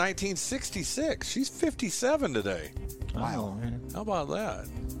 14th, 1966. She's 57 today. Wow. Man. How about that?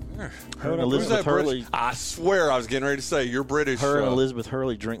 Her and Elizabeth Hurley. I swear I was getting ready to say you're British. Her and Elizabeth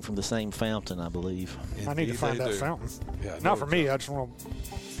Hurley drink from the same fountain, I believe. I need to find that fountain. Yeah, not for me. I just want to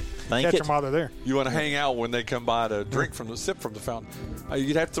catch them while they're there. You want to hang out when they come by to drink from the sip from the fountain.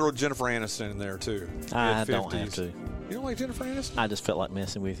 You'd have to throw Jennifer Aniston in there too. I don't have to. You don't like Jennifer Aniston? I just felt like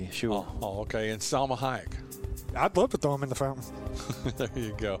messing with you. Sure. Oh, okay. And Salma Hayek. I'd love to throw them in the fountain. There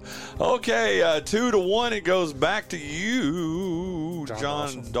you go. Okay, 2-1. It goes back to you,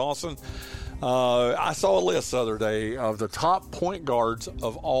 John Dawson. I saw a list the other day of the top point guards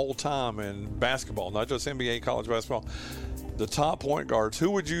of all time in basketball, not just NBA, college basketball. The top point guards.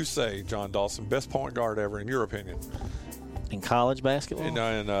 Who would you say, John Dawson, best point guard ever in your opinion? In college basketball? In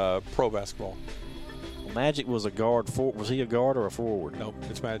pro basketball. Magic was a guard. Was he a guard or a forward? Nope,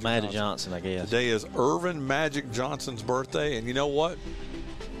 it's Magic Johnson, I guess. Today is Irvin Magic Johnson's birthday, and you know what?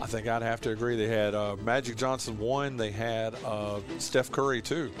 I think I'd have to agree. They had Magic Johnson 1. They had Steph Curry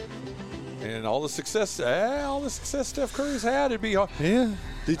 2. And all the success Steph Curry's had, it'd be hard. Yeah.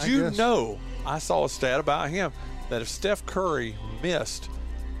 Did you know? I saw a stat about him that if Steph Curry missed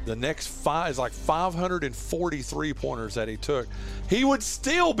the next 540 3-pointers that he took, he would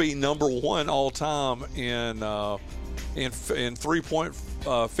still be number 1 all time in 3-point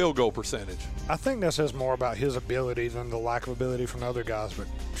field goal percentage. I think that says more about his ability than the lack of ability from the other guys, but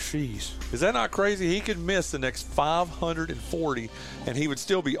jeez. Is that not crazy? He could miss the next 540, and he would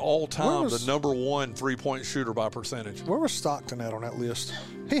still be all-time the number 1 3-point shooter by percentage. Where was Stockton at on that list?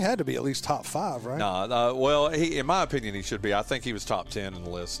 He had to be at least top 5, right? No, well, in my opinion, he should be. I think he was top 10 in the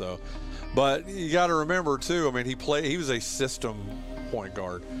list, though. But you got to remember, too, I mean, he was a system point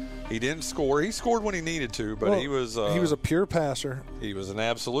guard. He didn't score. He scored when he needed to, but he was a pure passer. He was an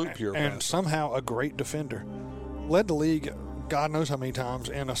absolute pure passer. And somehow a great defender. Led the league God knows how many times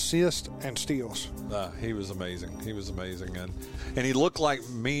in assists and steals. He was amazing. He was amazing. And he looked like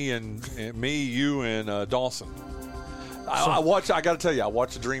you, and Dawson. I got to tell you, I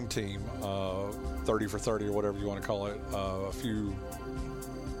watched the Dream Team, 30 for 30 or whatever you want to call it, a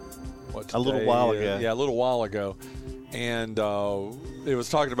little while ago. Yeah, a little while ago. And it was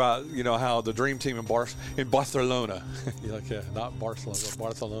talking about, how the Dream Team in Barcelona, you're like, yeah, not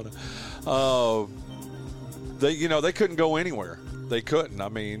Barcelona. They couldn't go anywhere. They couldn't. I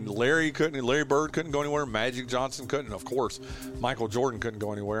mean, Larry Bird couldn't go anywhere. Magic Johnson couldn't. Of course, Michael Jordan couldn't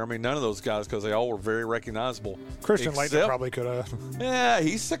go anywhere. I mean, none of those guys, because they all were very recognizable. Christian Laettner probably could have. Yeah,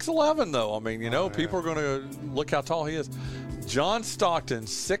 he's 6'11", though. I mean, people are going to look how tall he is. John Stockton,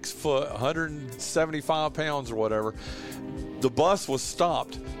 6 foot, 175 pounds or whatever. The bus was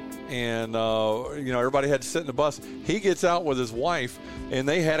stopped, and everybody had to sit in the bus. He gets out with his wife, and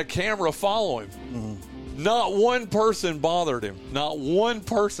they had a camera follow him. Mm-hmm. Not one person bothered him. Not one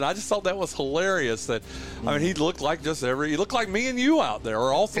person. I just thought that was hilarious. He looked like he looked like me and you out there,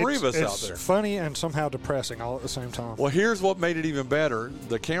 or all three of us out there. It's funny and somehow depressing all at the same time. Well, here's what made it even better.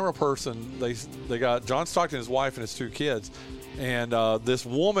 The camera person, they got John Stockton, his wife, and his 2 kids, and this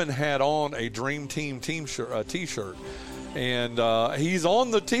woman had on a Dream Team T-shirt, and he's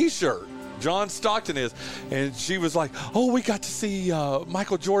on the T-shirt. John Stockton is. And she was like, oh, we got to see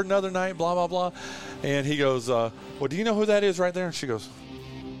Michael Jordan the other night, blah, blah, blah. And he goes, well, do you know who that is right there? And she goes,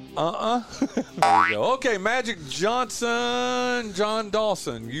 There you go. Okay, Magic Johnson, John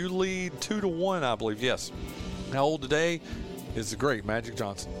Dawson. You lead 2-1, I believe. Yes. How old today is the great Magic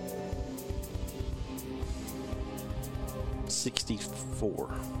Johnson?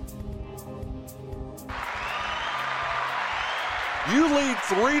 64. You lead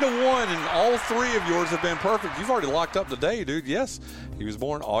 3-1, and all 3 of yours have been perfect. You've already locked up the day, dude. Yes, he was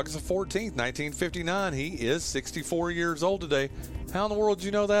born August 14th, 1959. He is 64 years old today. How in the world did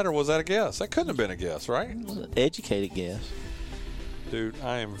you know that, or was that a guess? That couldn't have been a guess, right? It was an educated guess. Dude,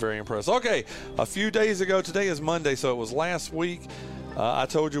 I am very impressed. Okay, a few days ago, today is Monday, so it was last week. I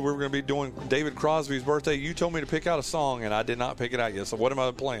told you we were going to be doing David Crosby's birthday. You told me to pick out a song, and I did not pick it out yet. So what am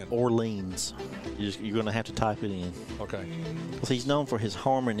I playing? Orleans. You're going to have to type it in. Okay. Well, he's known for his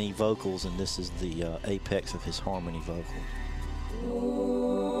harmony vocals, and this is the apex of his harmony vocals.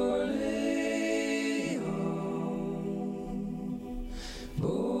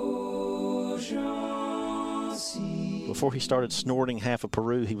 Before he started snorting half of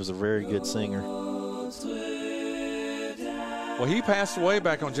Peru, he was a very good singer. Well, he passed away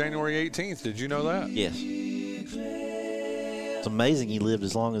back on January 18th. Did you know that? Yes. It's amazing he lived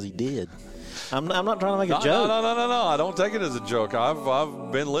as long as he did. I'm not trying to make a joke. No. I don't take it as a joke.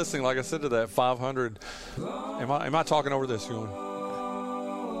 I've been listening, like I said, to that 500. Am I talking over this, Ewan?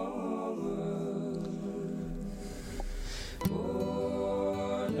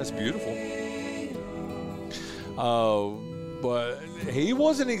 That's beautiful. But he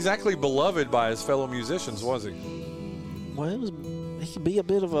wasn't exactly beloved by his fellow musicians, was he? Well, he could be a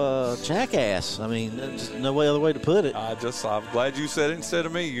bit of a jackass. I mean, there's no other way to put it. I'm glad you said it instead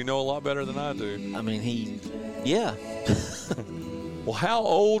of me. You know a lot better than I do. I mean, yeah. Well, how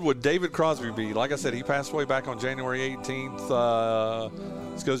old would David Crosby be? Like I said, he passed away back on January 18th.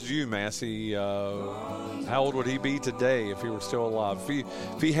 This goes to you, Massey. How old would he be today if he were still alive?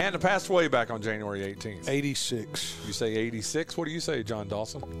 If he hadn't passed away back on January 18th. 86. You say 86? What do you say, John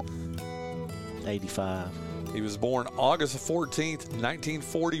Dawson? 85. He was born August 14th,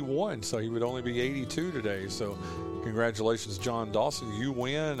 1941, so he would only be 82 today. So congratulations, John Dawson. You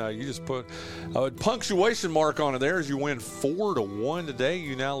win. You just put a punctuation mark on it there as you win 4-1 today.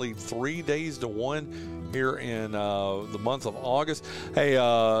 You now lead 3 days to 1 here in the month of August. Hey,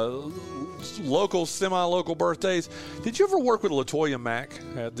 local, semi-local birthdays. Did you ever work with LaToya Mack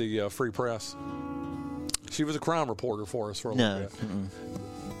at the Free Press? She was a crime reporter for us for a little bit. Mm-mm.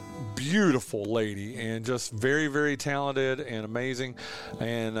 Beautiful lady and just very, very talented and amazing.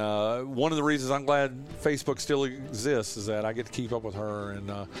 And one of the reasons I'm glad Facebook still exists is that I get to keep up with her.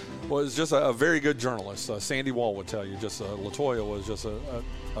 And was just a very good journalist. Sandy Wall would tell you. Just LaToya was just an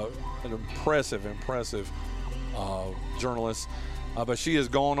impressive journalist. But she has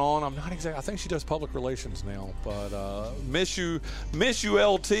gone on. I'm not exactly. I think she does public relations now. But miss you,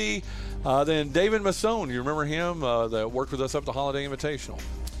 LT. Then David Masone. You remember him that worked with us up at the Holiday Invitational?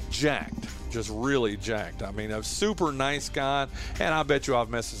 Jacked, just really jacked. I mean, a super nice guy, and I bet you I've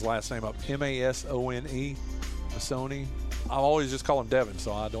messed his last name up. Masone, Masone. I always just call him Devin,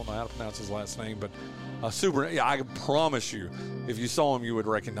 so I don't know how to pronounce his last name. But super. Yeah, I promise you, if you saw him, you would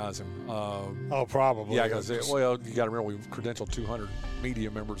recognize him. Oh, probably. Yeah, because well, you got to remember we credential 200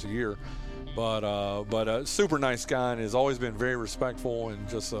 media members a year. But a super nice guy and has always been very respectful and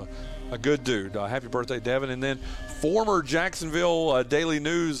just a good dude. Happy birthday, Devin. And then former Jacksonville Daily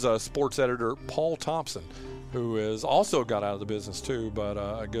News sports editor Paul Thompson, who has also got out of the business too, but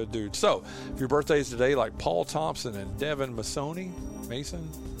a good dude. So if your birthday is today, like Paul Thompson and Devin Masone,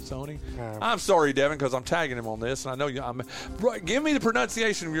 I'm sorry, Devin, because I'm tagging him on this, and I know you. Give me the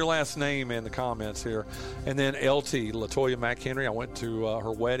pronunciation of your last name in the comments here. And then LT, LaToya Mack Henry. I went to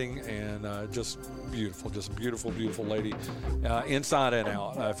her wedding, and just beautiful, just a beautiful, beautiful lady, inside and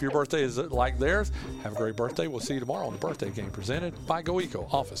out. If your birthday is like theirs, have a great birthday. We'll see you tomorrow on the birthday game presented by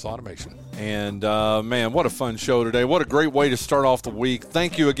GoEco Office Automation. And man, what a fun show today! What a great way to start off the week.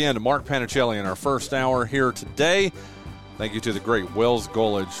 Thank you again to Mark Panichelli in our first hour here today. Thank you to the great Wells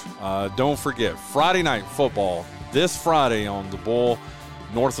Gulledge. Don't forget, Friday night football this Friday on the Bull,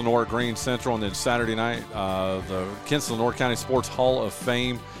 North-Lenoir Green Central, and then Saturday night, the Kinston-Lenoir County Sports Hall of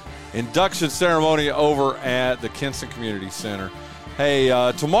Fame induction ceremony over at the Kinston Community Center. Hey,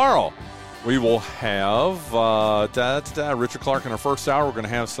 tomorrow we will have Richard Clark in our first hour. We're going to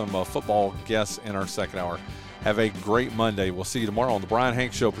have some football guests in our second hour. Have a great Monday. We'll see you tomorrow on the Bryan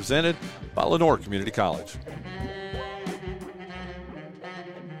Hanks Show presented by Lenoir Community College.